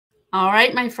All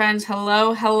right, my friends.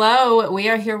 Hello, hello. We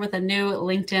are here with a new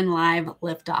LinkedIn Live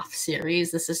Liftoff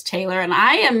series. This is Taylor, and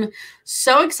I am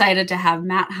so excited to have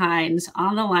Matt Heinz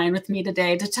on the line with me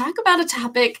today to talk about a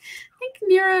topic I think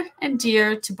near and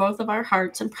dear to both of our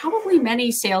hearts and probably many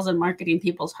sales and marketing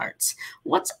people's hearts.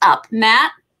 What's up,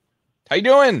 Matt? How you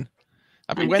doing?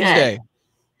 Happy Wednesday. Good.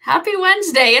 Happy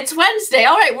Wednesday. It's Wednesday.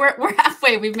 All right, we're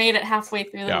halfway. We've made it halfway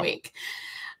through the week.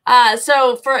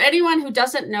 So for anyone who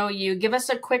doesn't know you, give us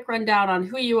a quick rundown on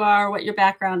who you are, what your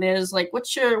background is. Like,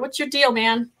 what's your deal,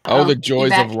 man? Oh, the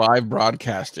joys of live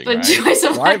broadcasting. The joys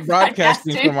of live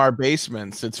broadcasting from our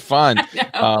basements. It's fun.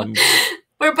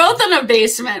 We're both in a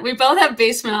basement. We both have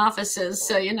basement offices,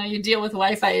 so you deal with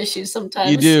Wi-Fi issues sometimes.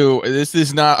 You do. This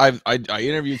is not. I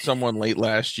interviewed someone late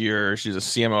last year. She's a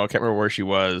CMO. I can't remember where she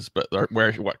was, but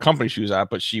what company she was at.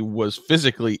 But she was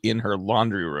physically in her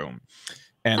laundry room.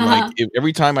 And like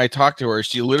every time I talk to her,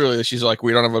 she's like,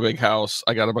 we don't have a big house.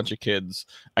 I got a bunch of kids.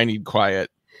 I need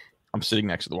quiet. I'm sitting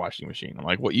next to the washing machine. I'm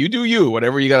like, what you do,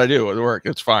 whatever you got to do at work.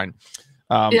 It's fine.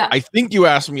 I think you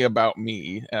asked me about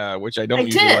me, which I don't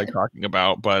usually like talking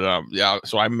about. But yeah,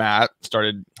 so I'm Matt,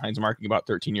 started Heinz Marketing about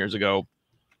 13 years ago.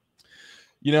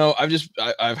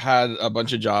 I've had a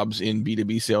bunch of jobs in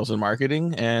B2B sales and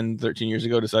marketing, and 13 years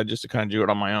ago decided just to kind of do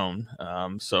it on my own.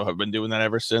 So I've been doing that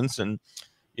ever since, and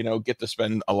get to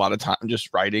spend a lot of time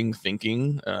just writing,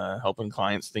 thinking, helping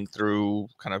clients think through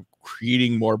kind of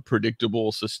creating more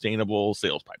predictable, sustainable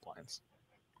sales pipelines.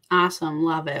 Awesome.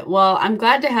 Love it. Well, I'm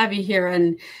glad to have you here.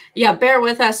 And yeah, bear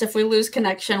with us. If we lose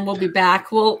connection, we'll be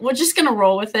back. We're just going to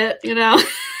roll with it.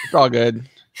 It's all good.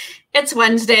 It's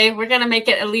Wednesday. We're going to make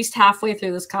it at least halfway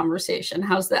through this conversation.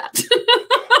 How's that?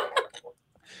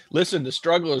 Listen, the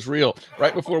struggle is real.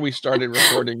 Right before we started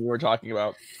recording, we were talking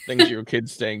about things your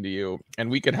kids saying to you,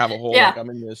 and we could have a whole, like, I'm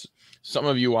in this, some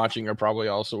of you watching are probably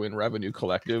also in Revenue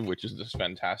Collective, which is this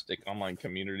fantastic online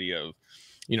community of,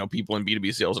 people in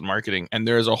B2B sales and marketing. And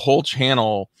there's a whole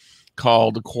channel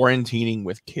called Quarantining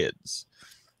with Kids.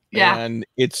 Yeah. And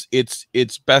it's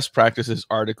best practices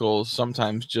articles,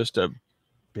 sometimes just a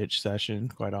bitch session,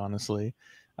 quite honly.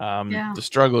 The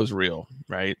struggle is real,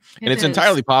 right? And it's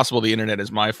entirely possible the internet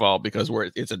is my fault because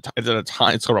it's at a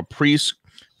time, it's sort of pre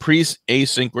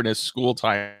asynchronous school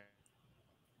time.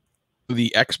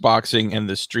 The Xboxing and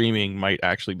the streaming might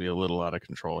actually be a little out of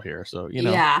control here. So,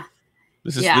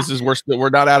 this is we're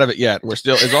not out of it yet. We're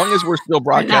still, as long as we're still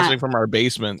broadcasting from our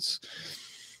basements,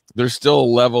 there's still a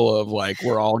level of like,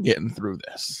 we're all getting through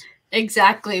this.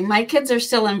 Exactly. My kids are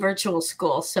still in virtual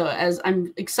school. So as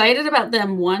I'm excited about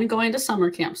them, one, going to summer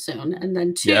camp soon, and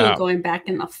then two, going back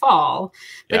in the fall.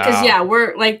 Because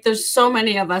we're like, there's so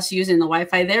many of us using the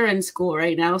Wi-Fi. They're in school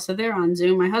right now. So they're on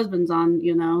Zoom. My husband's on,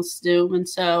 Zoom. And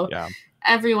so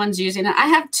everyone's using it. I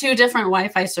have 2 different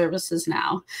Wi-Fi services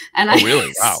now. And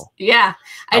really? Wow. Yeah.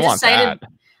 I decided.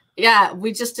 Yeah,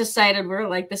 we just decided we're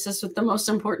like, this is the most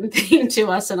important thing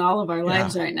to us in all of our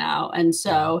lives right now. And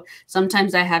so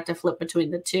sometimes I have to flip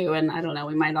between the 2, and I don't know,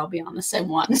 we might all be on the same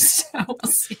one. So we'll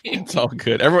see. It's all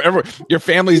good. Your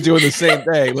family's doing the same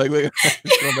thing. Like, we're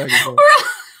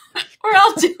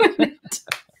all doing it.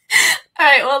 All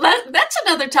right, well, that's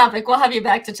another topic. We'll have you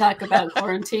back to talk about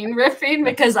quarantine riffing,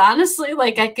 because honestly,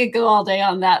 like, I could go all day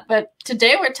on that. But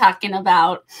today we're talking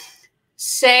about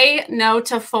say no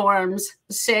to forms,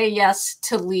 say yes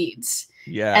to leads.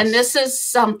 Yes. And this is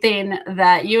something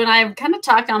that you and I have kind of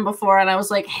talked on before. And I was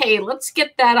like, hey, let's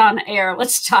get that on air.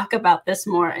 Let's talk about this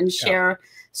more and share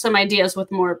some ideas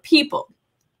with more people.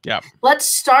 Yeah. Let's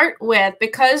start with,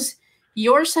 because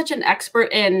you're such an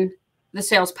expert in the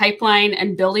sales pipeline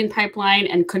and building pipeline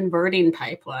and converting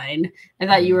pipeline, I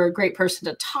thought you were a great person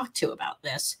to talk to about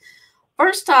this.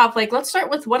 First off, like, let's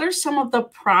start with, what are some of the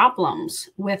problems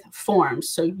with forms?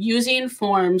 So using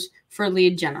forms for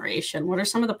lead generation, what are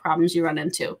some of the problems you run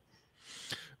into?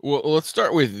 Well, let's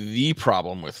start with the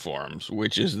problem with forms,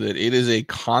 which is that it is a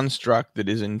construct that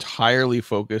is entirely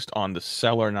focused on the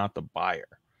seller, not the buyer.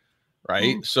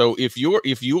 Right. So if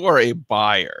you are a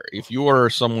buyer, if you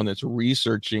are someone that's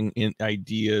researching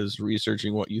ideas,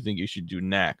 researching what you think you should do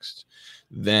next,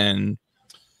 then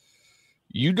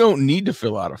you don't need to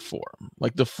fill out a form.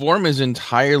 Like, the form is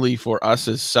entirely for us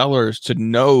as sellers to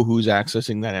know who's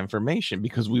accessing that information,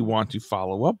 because we want to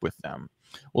follow up with them.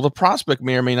 Well, the prospect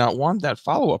may or may not want that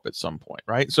follow-up at some point,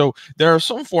 right? So there are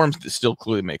some forms that still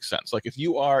clearly make sense. Like,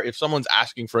 if someone's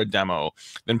asking for a demo,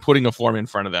 then putting a form in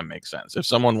front of them makes sense. If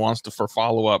someone wants to, for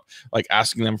follow-up, like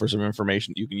asking them for some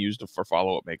information you can use for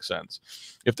follow-up, makes sense.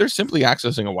 If they're simply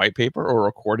accessing a white paper or a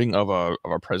recording of a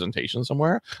presentation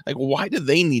somewhere, like, why do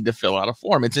they need to fill out a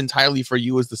form? It's entirely for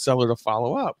you as the seller to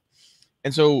follow up.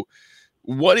 And so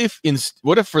what if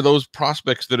for those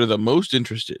prospects that are the most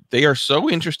interested, they are so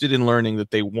interested in learning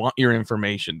that they want your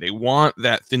information. They want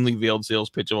that thinly veiled sales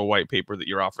pitch of a white paper that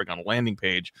you're offering on a landing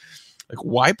page. Like,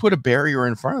 why put a barrier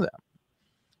in front of them?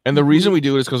 And the reason we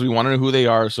do it is because we want to know who they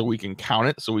are, so we can count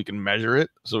it, so we can measure it,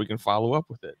 so we can follow up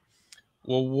with it.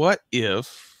 Well, what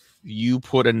if you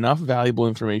put enough valuable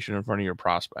information in front of your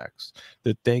prospects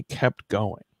that they kept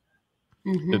going?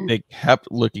 That they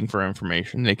kept looking for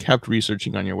information, they kept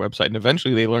researching on your website, and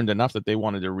eventually they learned enough that they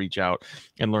wanted to reach out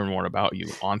and learn more about you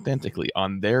authentically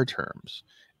on their terms,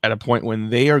 at a point when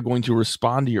they are going to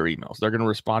respond to your emails. They're going to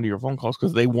respond to your phone calls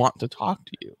because they want to talk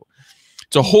to you.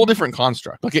 It's a whole different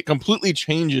construct. Like, it completely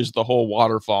changes the whole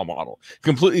waterfall model,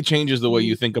 completely changes the way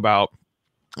you think about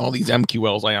all these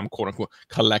MQLs I am, quote unquote,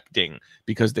 collecting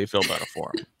because they filled out a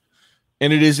form.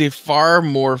 And it is a far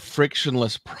more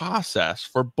frictionless process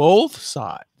for both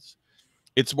sides.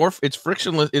 It's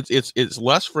frictionless. It's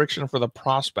less friction for the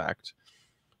prospect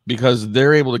because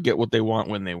they're able to get what they want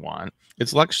when they want.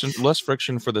 It's less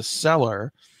friction for the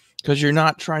seller because you're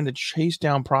not trying to chase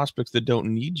down prospects that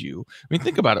don't need you. I mean,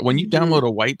 think about it. When you download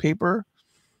a white paper,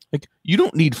 like, you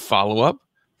don't need follow-up.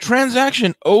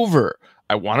 Transaction over.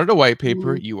 I wanted a white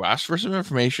paper. You asked for some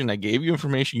information. I gave you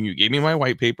information. You gave me my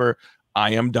white paper.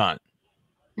 I am done.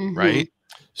 Right?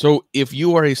 So if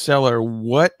you are a seller,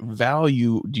 what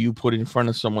value do you put in front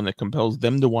of someone that compels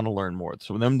them to want to learn more,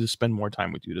 so them to spend more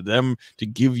time with you, to them to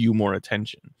give you more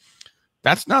attention?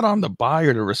 That's not on the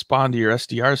buyer to respond to your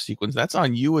SDR sequence. That's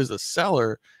on you as a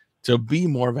seller to be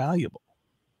more valuable.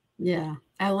 Yeah,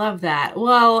 I love that.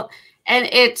 Well, and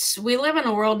we live in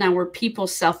a world now where people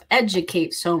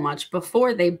self-educate so much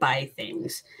before they buy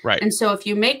things. Right. And so if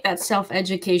you make that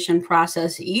self-education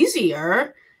process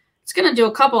easier, it's going to do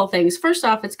a couple of things. First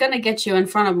off, it's going to get you in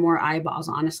front of more eyeballs,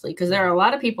 honestly, because there are a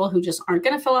lot of people who just aren't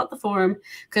going to fill out the form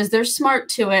because they're smart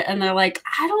to it. And they're like,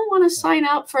 I don't want to sign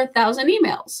up for 1,000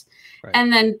 emails. Right.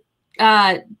 And then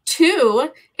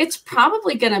 2, it's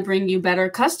probably going to bring you better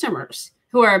customers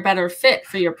who are a better fit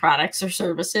for your products or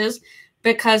services,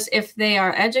 because if they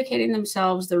are educating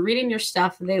themselves, they're reading your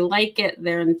stuff, they like it,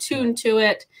 they're in tune to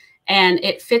it, and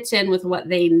it fits in with what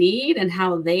they need and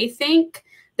how they think,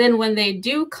 then when they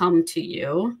do come to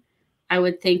you, I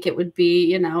would think it would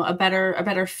be, a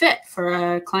better fit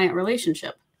for a client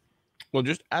relationship. Well,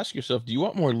 just ask yourself, do you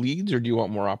want more leads or do you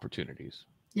want more opportunities?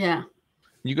 Yeah.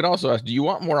 You could also ask, do you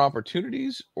want more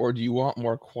opportunities or do you want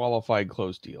more qualified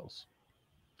closed deals?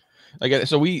 Like,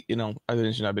 so I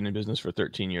mentioned I've been in business for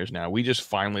 13 years now. We just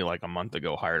finally, like a month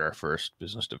ago, hired our first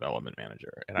business development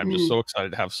manager. And I'm just so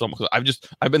excited to have someone, because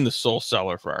I've been the sole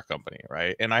seller for our company,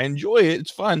 right? And I enjoy it. It's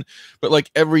fun. But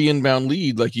like every inbound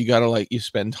lead, like you got to you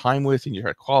spend time with, and you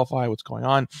try to qualify what's going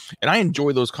on. And I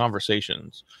enjoy those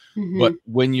conversations. But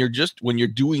when you're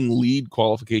doing lead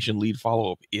qualification, lead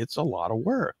follow-up, it's a lot of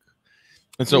work.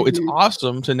 And so it's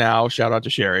awesome to now, shout out to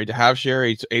Sherry, to have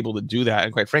Sherry able to do that.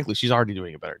 And quite frankly, she's already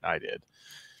doing it better than I did.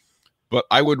 But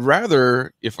I would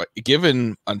rather,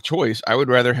 given a choice, I would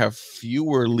rather have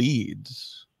fewer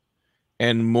leads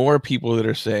and more people that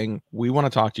are saying, we want to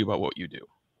talk to you about what you do.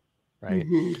 Right.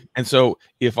 And so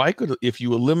if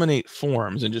you eliminate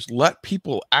forms and just let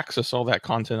people access all that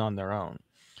content on their own,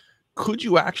 could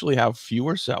you actually have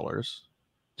fewer sellers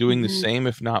doing the same,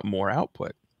 if not more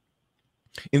output?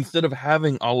 Instead of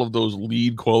having all of those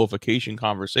lead qualification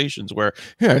conversations where,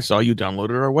 hey, I saw you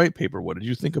downloaded our white paper. What did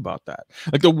you think about that?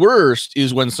 Like, the worst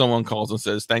is when someone calls and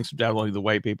says, thanks for downloading the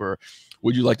white paper.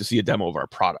 Would you like to see a demo of our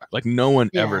product? Like, no one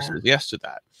ever says yes to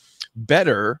that.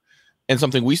 Better, and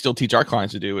something we still teach our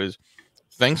clients to do, is,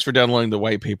 thanks for downloading the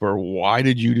white paper. Why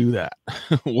did you do that?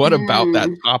 What about that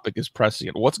topic is pressing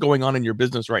it? What's going on in your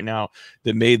business right now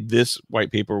that made this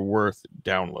white paper worth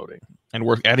downloading and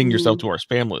worth adding yourself to our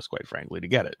spam list, quite frankly, to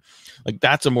get it? Like,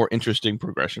 that's a more interesting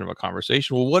progression of a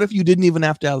conversation. Well, what if you didn't even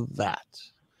have to have that?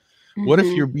 What if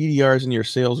your BDRs and your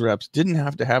sales reps didn't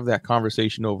have to have that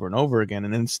conversation over and over again?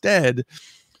 And instead,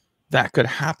 that could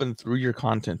happen through your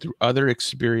content, through other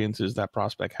experiences that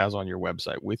prospect has on your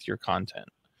website, with your content,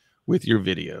 with your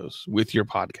videos, with your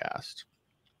podcast.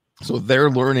 So they're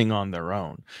learning on their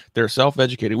own. They're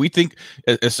self-educated. We think,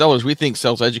 as sellers,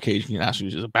 self-education actually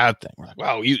is a bad thing. We're like,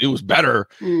 wow, it was better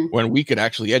when we could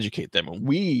actually educate them, and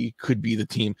we could be the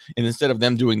team. And instead of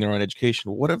them doing their own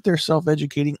education, what if they're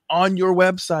self-educating on your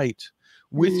website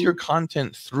with your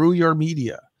content through your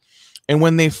media? And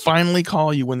when they finally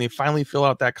call you, when they finally fill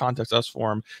out that Contact Us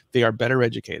form, they are better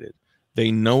educated.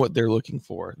 They know what they're looking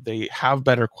for. They have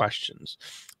better questions.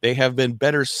 They have been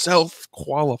better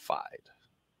self-qualified.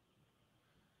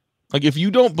 Like, if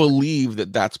you don't believe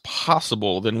that that's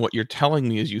possible, then what you're telling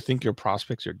me is you think your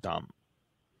prospects are dumb.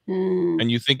 And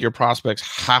you think your prospects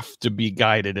have to be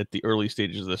guided at the early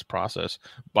stages of this process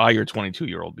by your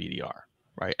 22-year-old BDR,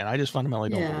 right? And I just fundamentally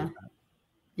don't believe that.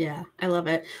 Yeah, I love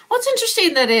it. Well, it's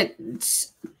interesting that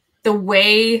it's the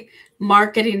way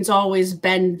marketing's always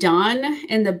been done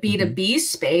in the B2B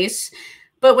space.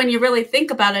 But when you really think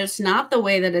about it, it's not the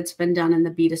way that it's been done in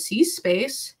the B2C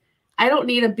space. I don't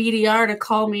need a BDR to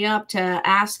call me up to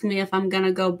ask me if I'm going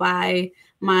to go buy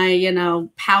my,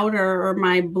 powder or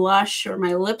my blush or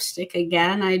my lipstick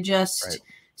again. I just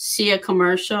see a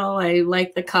commercial. I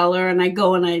like the color and I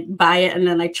go and I buy it and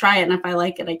then I try it. And if I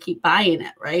like it, I keep buying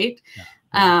it. Right.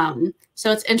 Yeah.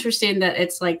 So it's interesting that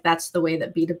it's like, that's the way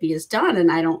that B2B is done.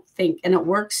 And I don't think, and it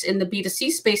works in the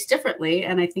B2C space differently.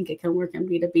 And I think it can work in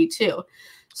B2B too.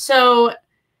 So,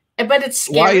 but it's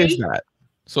scary. Why is that?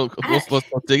 So let's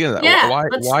dig into that. Yeah,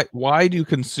 why do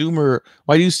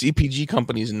CPG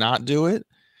companies not do it?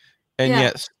 And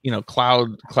yet,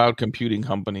 cloud computing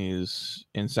companies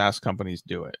and SaaS companies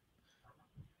do it.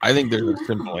 I think there's a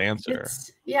simple answer.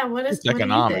 It's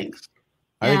economics.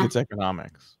 I think it's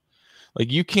economics. Like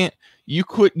if you're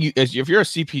a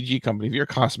CPG company, if you're a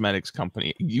cosmetics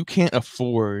company, you can't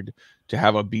afford to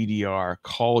have a BDR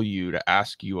call you to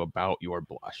ask you about your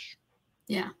blush.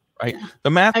 Yeah. Right. Yeah. The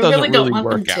math doesn't really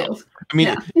work out. I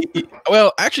mean,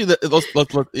 well, actually,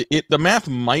 the math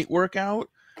might work out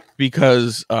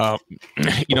because,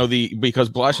 because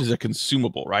blush is a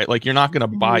consumable, right? Like you're not going to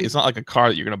buy, it's not like a car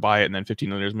that you're going to buy it and then 15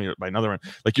 years later buy another one.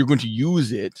 Like you're going to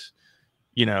use it,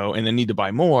 and then need to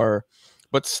buy more.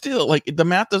 But still, like the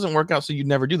math doesn't work out, so you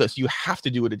never do this. You have to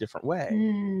do it a different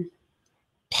way.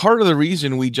 Part of the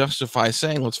reason we justify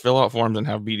saying let's fill out forms and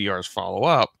have BDRs follow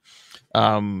up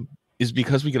is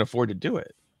because we can afford to do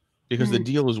it, because the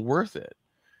deal is worth it.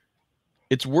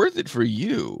 It's worth it for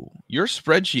you. Your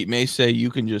spreadsheet may say you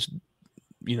can just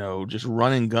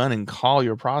run and gun and call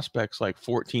your prospects like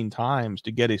 14 times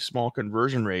to get a small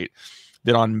conversion rate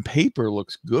that on paper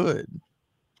looks good.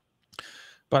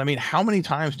 But I mean, how many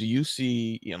times do you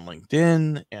see in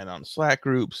LinkedIn and on Slack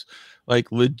groups,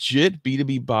 like legit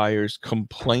B2B buyers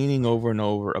complaining over and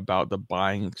over about the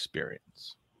buying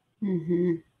experience?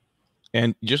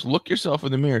 And just look yourself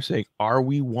in the mirror saying, are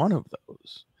we one of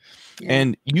those? Yeah.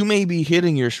 And you may be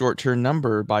hitting your short-term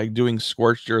number by doing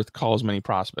scorched earth, call as many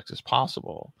prospects as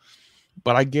possible.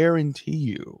 But I guarantee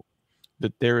you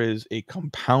that there is a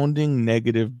compounding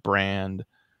negative brand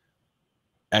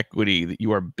equity that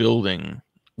you are building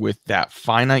with that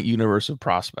finite universe of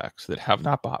prospects that have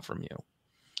not bought from you.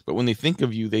 But when they think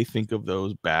of you, they think of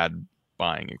those bad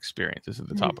buying experiences at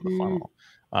the top of the funnel.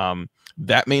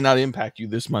 That may not impact you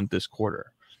this month, this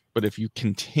quarter. But if you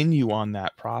continue on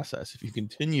that process, if you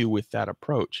continue with that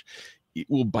approach, it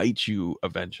will bite you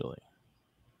eventually.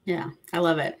 Yeah, I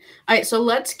love it. All right, so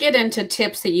let's get into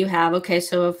tips that you have. Okay,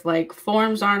 so if like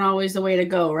forms aren't always the way to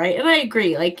go, right? And I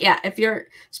agree. Like, yeah, if you're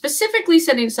specifically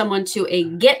sending someone to a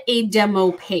get a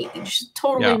demo page,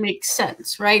 totally makes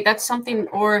sense, right? That's something,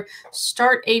 or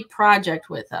start a project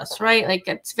with us, right? Like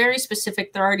it's very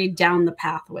specific. They're already down the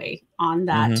pathway on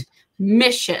that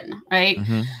mission, right?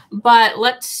 But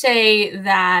let's say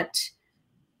that,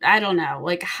 I don't know,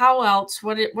 like how else,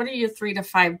 what are your 3 to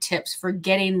 5 tips for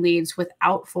getting leads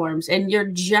without forms and your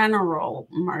general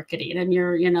marketing and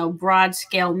your, broad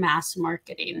scale mass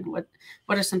marketing?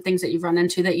 What are some things that you've run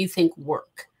into that you think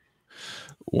work?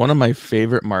 One of my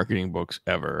favorite marketing books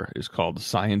ever is called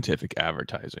Scientific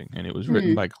Advertising. And it was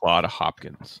written by Claude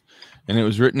Hopkins. And it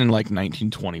was written in like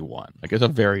 1921. Like it's a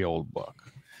very old book.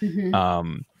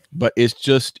 But it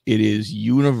is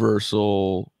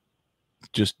universal,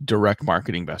 just direct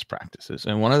marketing best practices.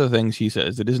 And one of the things he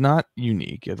says that is not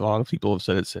unique, a lot of people have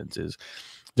said it since, is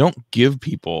don't give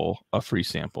people a free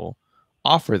sample,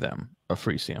 offer them a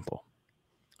free sample.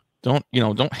 Don't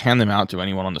hand them out to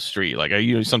anyone on the street. Like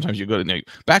sometimes you go to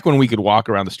back when we could walk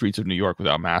around the streets of New York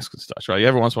without masks and stuff, right?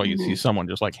 Every once in a while you'd see someone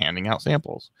just like handing out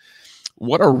samples.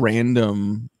 What a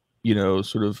random,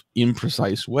 sort of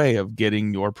imprecise way of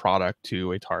getting your product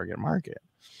to a target market.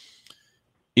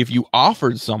 If you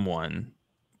offered someone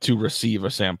to receive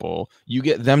a sample, you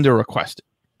get them to request it.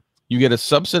 You get a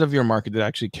subset of your market that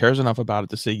actually cares enough about it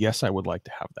to say, yes, I would like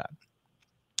to have that.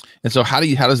 And so how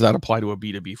does that apply to a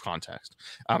B2B context?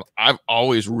 I've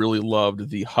always really loved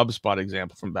the HubSpot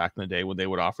example from back in the day when they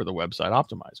would offer the website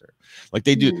optimizer. Like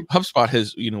they do, HubSpot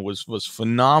has, was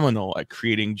phenomenal at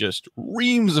creating just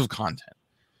reams of content.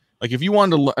 Like if you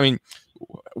wanted to,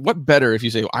 what better if you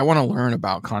say, I want to learn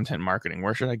about content marketing,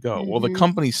 where should I go? Well, the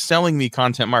company selling me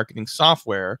content marketing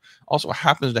software also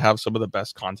happens to have some of the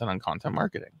best content on content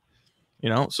marketing. You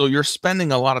know, so you're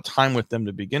spending a lot of time with them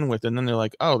to begin with, and then they're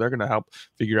like, oh, they're going to help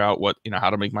figure out what, you know,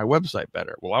 how to make my website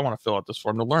better. Well, I want to fill out this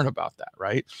form to learn about that,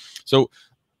 right? So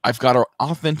I've got an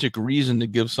authentic reason to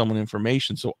give someone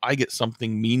information, so I get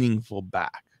something meaningful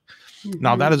back.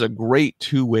 Now, that is a great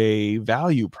two-way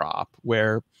value prop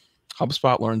where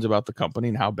HubSpot learns about the company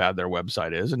and how bad their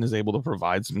website is and is able to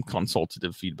provide some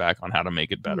consultative feedback on how to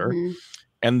make it better.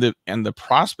 And the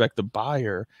prospect, the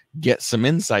buyer, gets some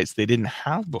insights they didn't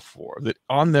have before that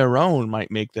on their own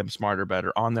might make them smarter,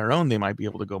 better. On their own, they might be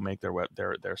able to go make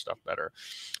their stuff better.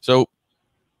 So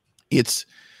it's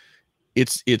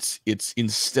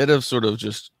instead of sort of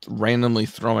just randomly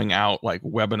throwing out like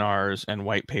webinars and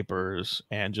white papers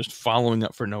and just following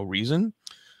up for no reason,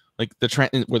 like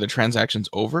where the transaction's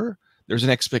over, there's an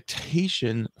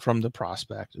expectation from the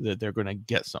prospect that they're going to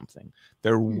get something.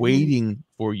 They're waiting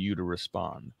for you to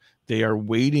respond. They are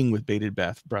waiting with bated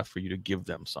breath for you to give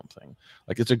them something.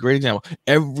 Like, it's a great example.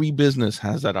 Every business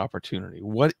has that opportunity.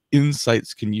 What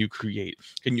insights can you create?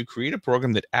 Can you create a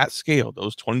program that at scale,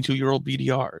 those 22-year-old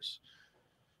BDRs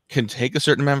can take a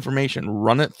certain amount of information,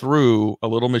 run it through a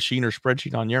little machine or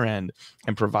spreadsheet on your end,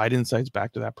 and provide insights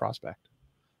back to that prospect?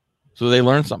 So they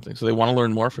learn something. So they want to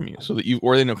learn more from you, so that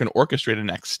or they can orchestrate a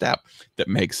next step that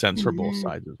makes sense for both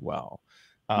sides as well.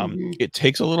 It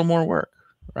takes a little more work,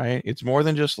 right? It's more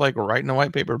than just like writing a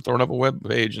white paper, throwing up a web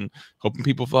page and hoping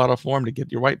people fill out a form to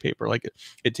get your white paper. Like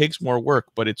it takes more work,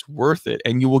 but it's worth it.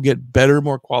 And you will get better,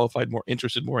 more qualified, more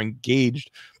interested, more engaged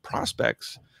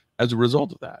prospects as a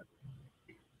result of that.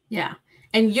 Yeah.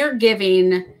 And you're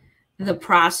giving the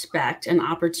prospect an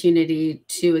opportunity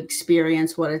to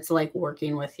experience what it's like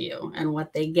working with you and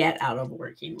what they get out of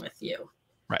working with you.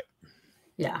 Right.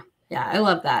 Yeah. Yeah. I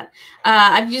love that.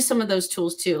 I've used some of those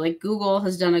tools too. Like Google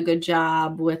has done a good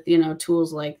job with, you know,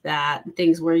 tools like that,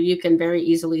 things where you can very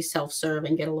easily self-serve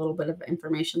and get a little bit of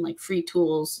information, like free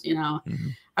tools, you know.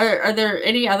 Are there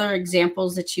any other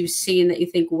examples that you've seen that you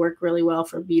think work really well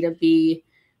for B2B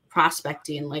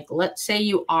prospecting? Like, let's say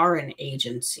you are an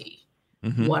agency.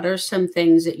 What are some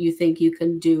things that you think you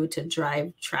can do to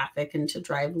drive traffic and to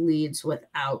drive leads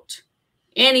without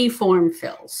any form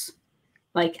fills,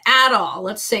 like at all?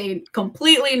 Let's say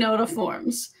completely no to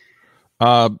forms.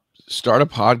 Start a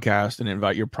podcast and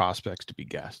invite your prospects to be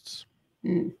guests.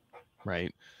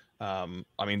 Right. I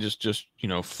mean, just, you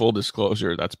know, full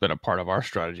disclosure, that's been a part of our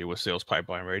strategy with Sales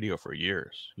Pipeline Radio for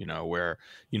years, you know, where,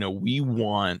 you know, we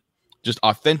want just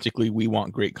authentically, we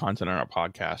want great content on our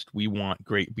podcast. We want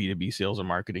great B2B sales and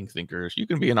marketing thinkers. You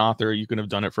can be an author. You can have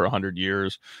done it for 100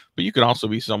 years, but you can also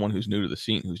be someone who's new to the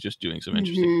scene, who's just doing some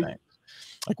interesting things.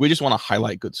 Like, we just want to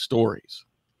highlight good stories.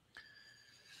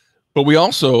 But we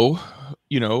also,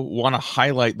 you know, want to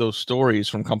highlight those stories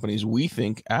from companies we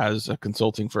think as a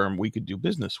consulting firm we could do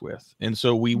business with. And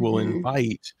so we will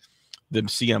invite the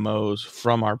CMOs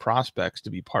from our prospects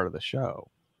to be part of the show.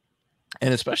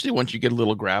 And especially once you get a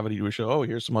little gravity to a show, oh,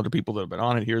 here's some other people that have been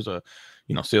on it. Here's a,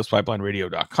 you know,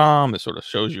 salesPipelineRadio.com that sort of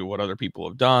shows you what other people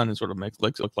have done and sort of makes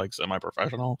it look like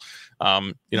semi-professional.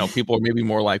 You know, people are maybe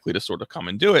more likely to sort of come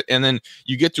and do it. And then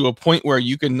you get to a point where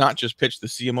you can not just pitch the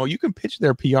CMO, you can pitch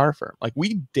their PR firm. Like,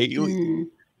 we daily,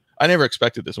 I never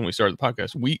expected this when we started the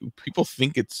podcast. People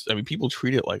think it's, I mean, people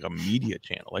treat it like a media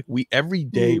channel. Like, every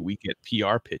day we get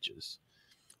PR pitches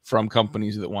from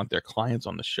companies that want their clients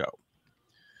on the show.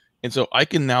 And so I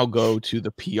can now go to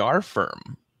the PR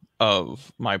firm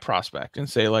of my prospect and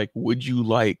say, like, would you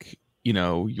like, you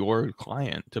know, your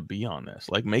client to be on this?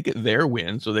 Like, make it their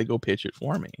win so they go pitch it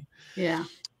for me. Yeah.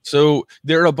 So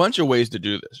there are a bunch of ways to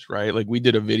do this, right? Like, we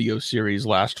did a video series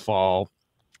last fall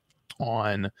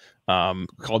on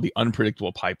called The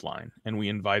Unpredictable Pipeline. And we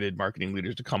invited marketing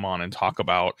leaders to come on and talk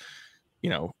about, you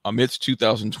know, amidst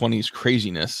 2020's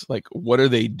craziness, like, what are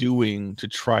they doing to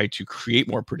try to create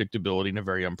more predictability in a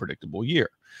very unpredictable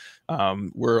year?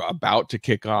 We're about to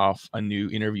kick off a new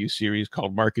interview series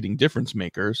called Marketing Difference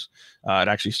Makers. It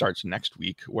actually starts next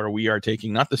week, where we are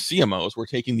taking not the CMOs, we're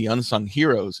taking the unsung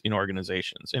heroes in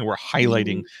organizations, and we're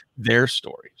highlighting their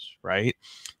stories, right?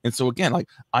 And so again, like,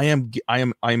 I'm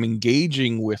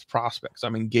engaging with prospects.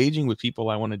 I'm engaging with people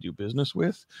I want to do business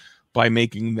with by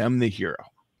making them the hero,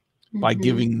 by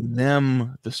giving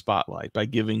them the spotlight, by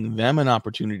giving them an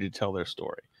opportunity to tell their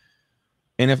story.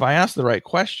 And if I ask the right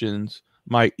questions,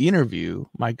 my interview,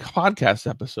 my podcast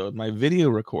episode, my video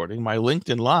recording, my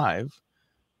LinkedIn Live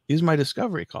is my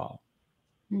discovery call.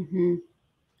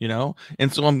 You know,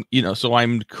 and so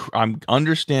I'm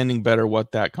understanding better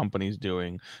what that company's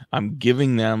doing. I'm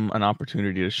giving them an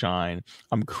opportunity to shine.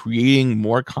 I'm creating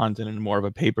more content and more of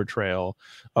a paper trail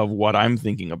of what I'm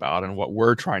thinking about and what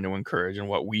we're trying to encourage and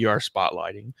what we are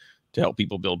spotlighting. to help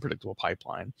people build predictable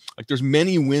pipeline. Like there's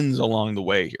many wins along the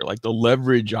way here. Like the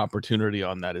leverage opportunity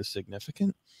on that is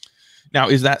significant. Now,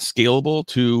 is that scalable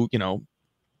to, you know,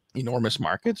 enormous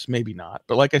markets? Maybe not.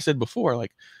 But like I said before,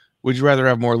 like, would you rather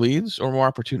have more leads or more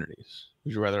opportunities?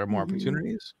 Would you rather have more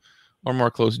opportunities or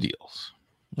more closed deals?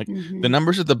 Like the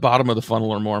numbers at the bottom of the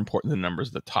funnel are more important than numbers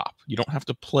at the top. You don't have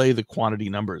to play the quantity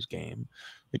numbers game.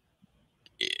 Like,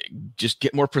 just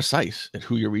get more precise at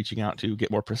who you're reaching out to, get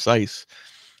more precise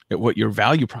at what your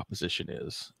value proposition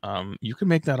is. You can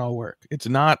make that all work. It's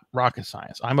not rocket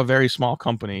science. I'm a very small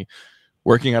company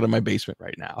working out of my basement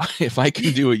right now. If I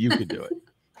can do it, you can do it.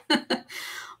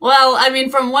 Well, I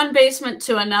mean, from one basement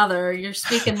to another, you're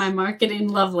speaking my marketing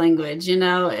love language, you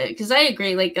know, because I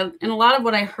agree. Like, and a lot of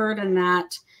what I heard in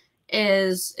that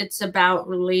is it's about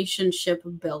relationship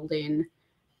building,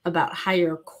 about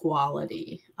higher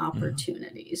quality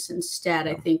opportunities. Instead,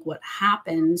 I think what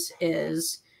happens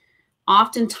is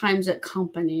oftentimes at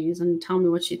companies, and tell me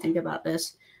what you think about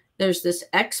this, there's this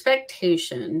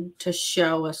expectation to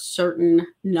show a certain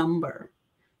number,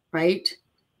 right?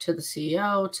 To the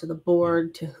CEO, to the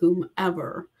board, to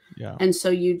whomever. Yeah. And so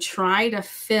you try to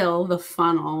fill the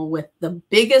funnel with the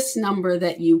biggest number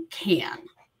that you can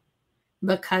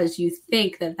because you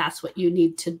think that that's what you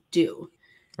need to do.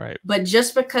 Right. But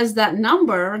just because that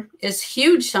number is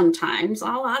huge sometimes, a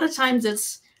lot of times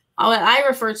it's what I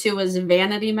refer to as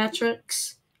vanity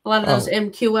metrics. A lot of those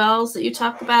MQLs that you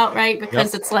talk about, right?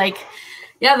 Because it's like,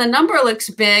 yeah, the number looks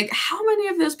big. How many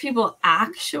of those people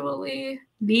actually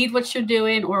need what you're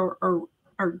doing or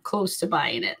are close to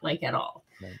buying it, like at all,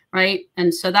 right?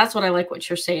 And so that's what I like what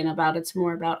you're saying about. It's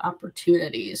more about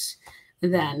opportunities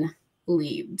than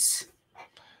leads.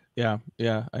 Yeah,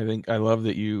 yeah. I love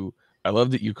that you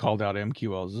called out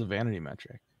MQLs as a vanity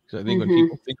metric. So I think when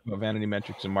people think about vanity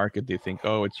metrics in market, they think,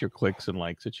 oh, it's your clicks and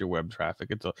likes, it's your web traffic.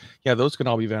 Yeah, those can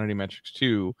all be vanity metrics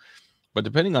too. But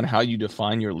depending on how you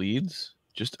define your leads,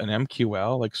 just an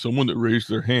MQL, like someone that raised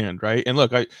their hand, right? And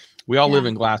look, we all live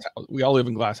in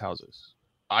glass houses.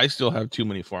 I still have too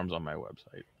many forms on my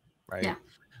website, right? Yeah.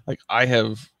 Like I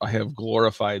have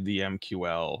glorified the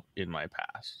MQL in my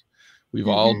past. We've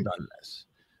all done this.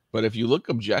 But if you look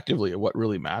objectively at what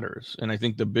really matters, and I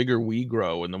think the bigger we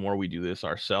grow and the more we do this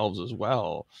ourselves as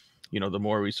well, you know, the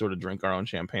more we sort of drink our own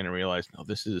champagne and realize, no,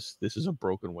 this is a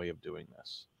broken way of doing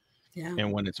this. Yeah.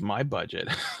 And when it's my budget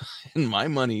and my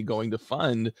money going to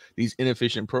fund these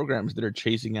inefficient programs that are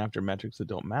chasing after metrics that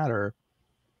don't matter,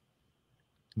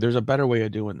 there's a better way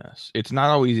of doing this. It's not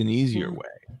always an easier way.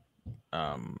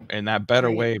 And that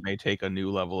better way may take a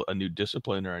new level, a new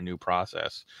discipline, or a new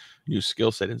process, new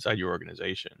skill set inside your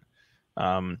organization.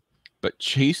 But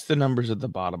chase the numbers at the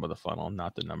bottom of the funnel,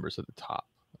 not the numbers at the top,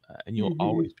 and you'll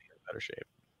always be in better shape.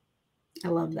 I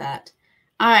love that.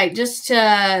 All right, just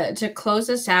to close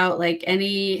us out, like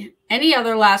any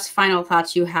other last final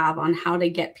thoughts you have on how to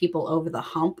get people over the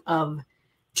hump of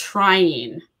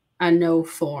trying a no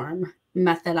form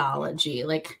methodology?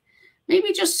 Like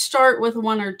maybe just start with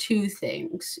one or two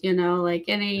things, you know, like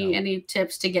any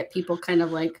tips to get people kind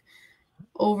of like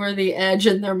over the edge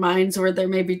in their minds where they're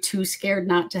maybe too scared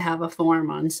not to have a form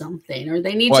on something, or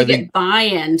they need to get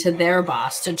buy-in to their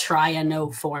boss to try a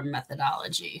no form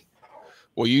methodology.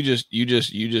 Well, you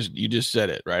just said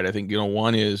it, right? I think, you know,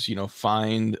 one is, you know,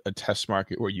 find a test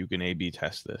market where you can A/B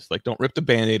test this. Like, don't rip the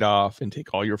Band-Aid off and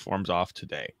take all your forms off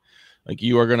today. Like,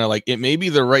 you are going to, like, it may be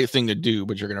the right thing to do,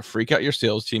 but you're going to freak out your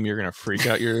sales team. You're going to freak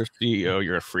out your CEO.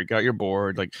 You're going to freak out your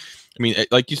board. Like, I mean,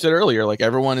 like you said earlier, like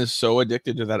everyone is so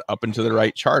addicted to that up and to the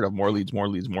right chart of more leads, more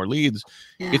leads, more leads.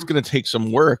 Yeah. It's going to take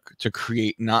some work to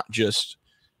create not just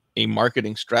a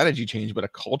marketing strategy change, but a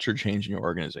culture change in your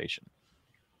organization.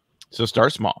 So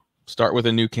start small. Start with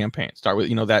a new campaign. Start with,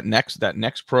 you know, that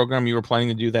next program you were planning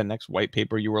to do, that next white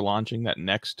paper you were launching, that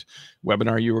next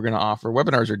webinar you were going to offer.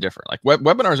 Webinars are different. Like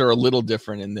webinars are a little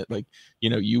different in that, like, you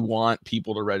know, you want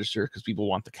people to register because people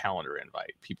want the calendar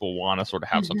invite. People want to sort of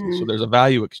have something. So there's a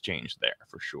value exchange there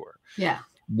for sure. Yeah.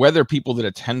 Whether people that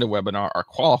attend a webinar are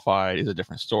qualified is a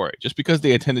different story. Just because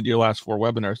they attended your last 4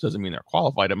 webinars doesn't mean they're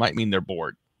qualified. It might mean they're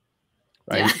bored.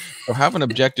 Right. Yeah. So have an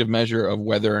objective measure of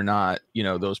whether or not, you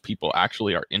know, those people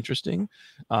actually are interesting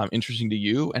to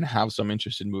you and have some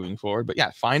interest in moving forward. But yeah,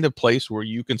 find a place where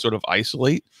you can sort of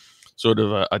isolate sort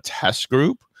of a test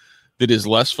group that is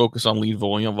less focused on lead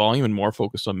volume and more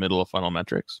focused on middle of funnel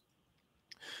metrics.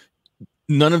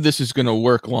 None of this is going to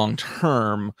work long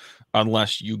term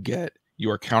unless you get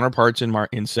your counterparts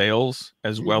in sales,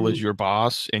 as well as your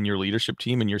boss and your leadership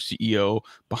team and your CEO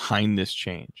behind this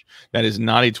change. That is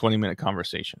not a 20-minute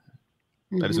conversation.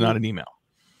 That is not an email.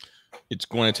 it's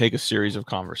going to take a series of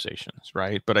conversations,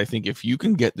 right? But I think if you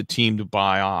can get the team to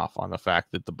buy off on the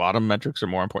fact that the bottom metrics are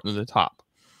more important than the top,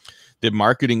 that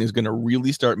marketing is going to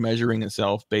really start measuring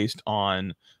itself based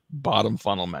on bottom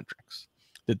funnel metrics,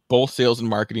 that both sales and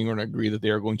marketing are going to agree that they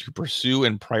are going to pursue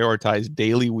and prioritize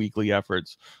daily, weekly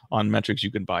efforts on metrics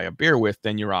you can buy a beer with,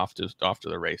 then you're off to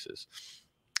the races.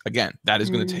 Again, that is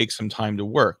going to take some time to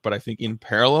work, but I think in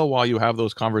parallel, while you have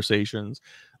those conversations,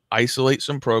 isolate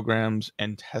some programs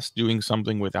and test doing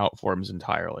something without forms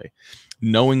entirely,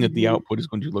 knowing that the output is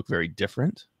going to look very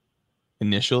different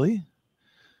initially,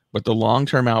 but the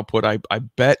long-term output, I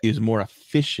bet, is more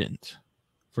efficient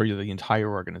for the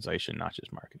entire organization, not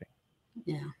just marketing.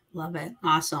 Yeah, love it.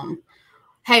 Awesome.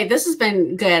 Hey, this has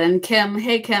been good. And Kim,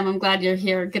 hey, Kim, I'm glad you're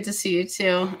here. Good to see you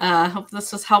too. Hope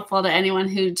this was helpful to anyone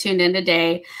who tuned in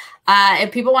today.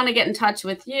 If people want to get in touch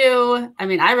with you, I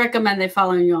mean, I recommend they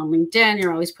follow you on LinkedIn.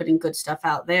 You're always putting good stuff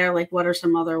out there. Like, what are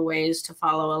some other ways to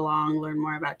follow along, learn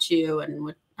more about you and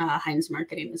what Heinz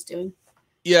Marketing is doing?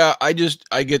 Yeah, I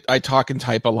talk and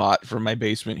type a lot from my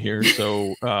basement here.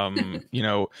 So, you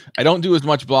know, I don't do as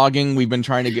much blogging. We've been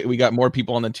trying to we got more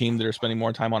people on the team that are spending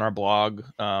more time on our blog.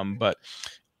 But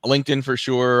LinkedIn for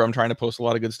sure. I'm trying to post a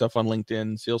lot of good stuff on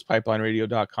LinkedIn,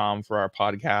 salespipelines.radio.com for our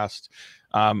podcast.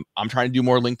 I'm trying to do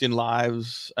more LinkedIn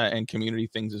lives and community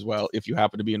things as well. If you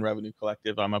happen to be in Revenue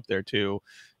Collective, I'm up there too.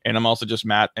 And I'm also just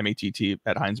Matt, M-A-T-T,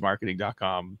 at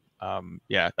HeinzMarketing.com.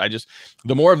 Yeah,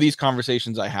 the more of these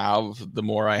conversations I have, the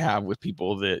more I have with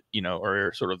people that, you know,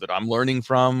 are sort of that I'm learning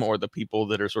from, or the people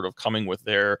that are sort of coming with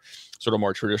their sort of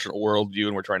more traditional worldview,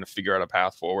 and we're trying to figure out a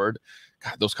path forward.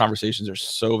 God, those conversations are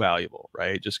so valuable,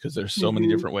 right? Just because there's so many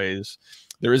different ways.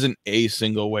 There isn't a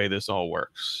single way this all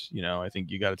works. You know, I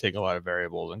think you got to take a lot of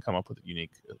variables and come up with a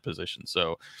unique position.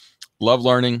 So love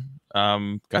learning.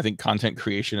 I think content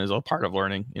creation is a part of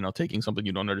learning, you know, taking something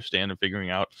you don't understand and figuring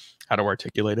out how to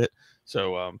articulate it.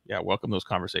 So yeah, welcome those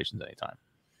conversations anytime.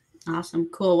 Awesome.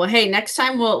 Cool. Well, hey, next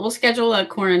time we'll schedule a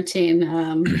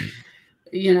quarantine,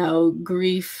 you know,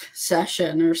 grief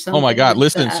session or something. Oh my God. Like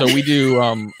listen, that. So we do,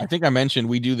 I think I mentioned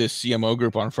we do this CMO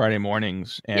group on Friday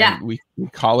mornings, and we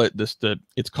call it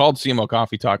it's called CMO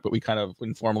Coffee Talk, but we kind of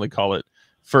informally call it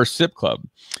First Sip Club.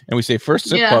 And we say First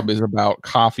Sip Club is about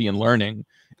coffee and learning.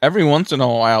 Every once in a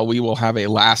while, we will have a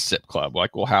Last Sip Club.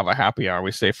 Like we'll have a happy hour.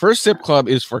 We say First Sip Club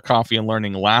is for coffee and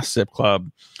learning. Last Sip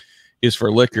Club is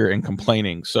for liquor and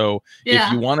complaining. So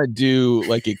if you want to do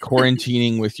like a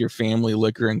quarantining with your family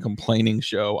liquor and complaining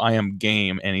show, I am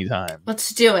game anytime.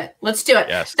 Let's do it. Let's do it.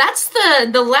 Yes. That's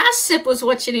the last sip was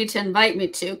what you need to invite me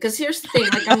to. Because here's the thing,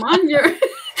 like I'm on your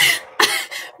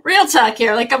real talk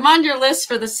here. Like I'm on your list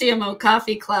for the CMO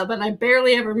Coffee Club, and I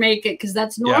barely ever make it because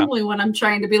that's normally when I'm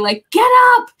trying to be like, get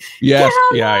up. Yes.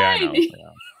 Get I know.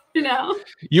 You know,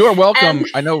 you are welcome.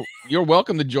 I know you're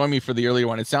welcome to join me for the earlier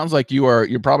one. It sounds like you're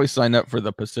probably signed up for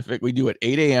the Pacific. We do it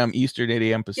 8 a.m. Eastern, 8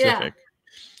 a.m. Pacific.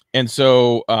 And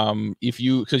so if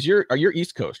you, because you're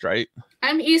East Coast, right?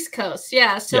 I'm East Coast.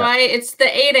 Yeah. So it's the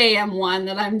 8 a.m. one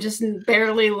that I'm just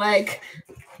barely like.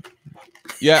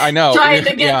 Yeah, I know. Trying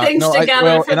to get things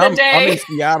together for the day. I'm in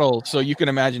Seattle, so you can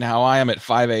imagine how I am at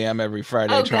 5 a.m. every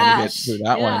Friday trying to get through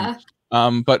that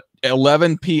one. But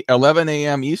 11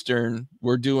 a.m. Eastern,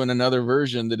 we're doing another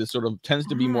version that is sort of tends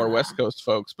to be more West Coast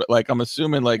folks. But like I'm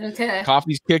assuming like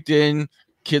coffee's kicked in,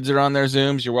 kids are on their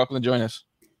Zooms. You're welcome to join us.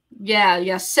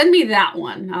 Yeah. Send me that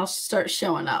one. I'll start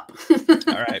showing up.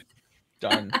 All right.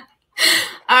 Done.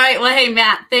 All right. Well, hey,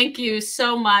 Matt, thank you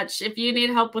so much. If you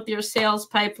need help with your sales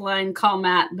pipeline, call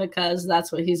Matt because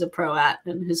that's what he's a pro at,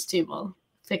 and his team will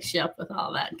fix you up with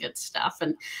all that good stuff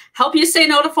and help you say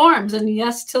no to forms and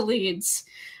yes to leads.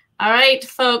 All right,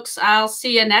 folks, I'll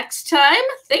see you next time.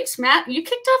 Thanks, Matt. You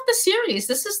kicked off the series.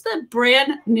 This is the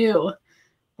brand new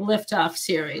Liftoff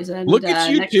series. And look at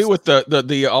you too with the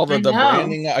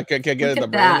branding. I can get the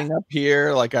branding up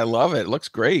here. Like I love it. It looks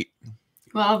great.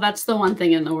 Well, that's the one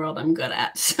thing in the world I'm good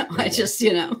at. So I just,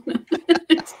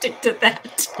 stick to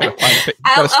that.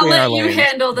 I'll let you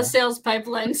handle the sales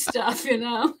pipeline stuff,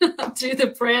 I'll do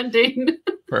the branding.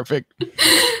 Perfect.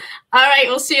 All right.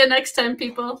 We'll see you next time,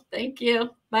 people. Thank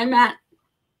you. Bye, Matt.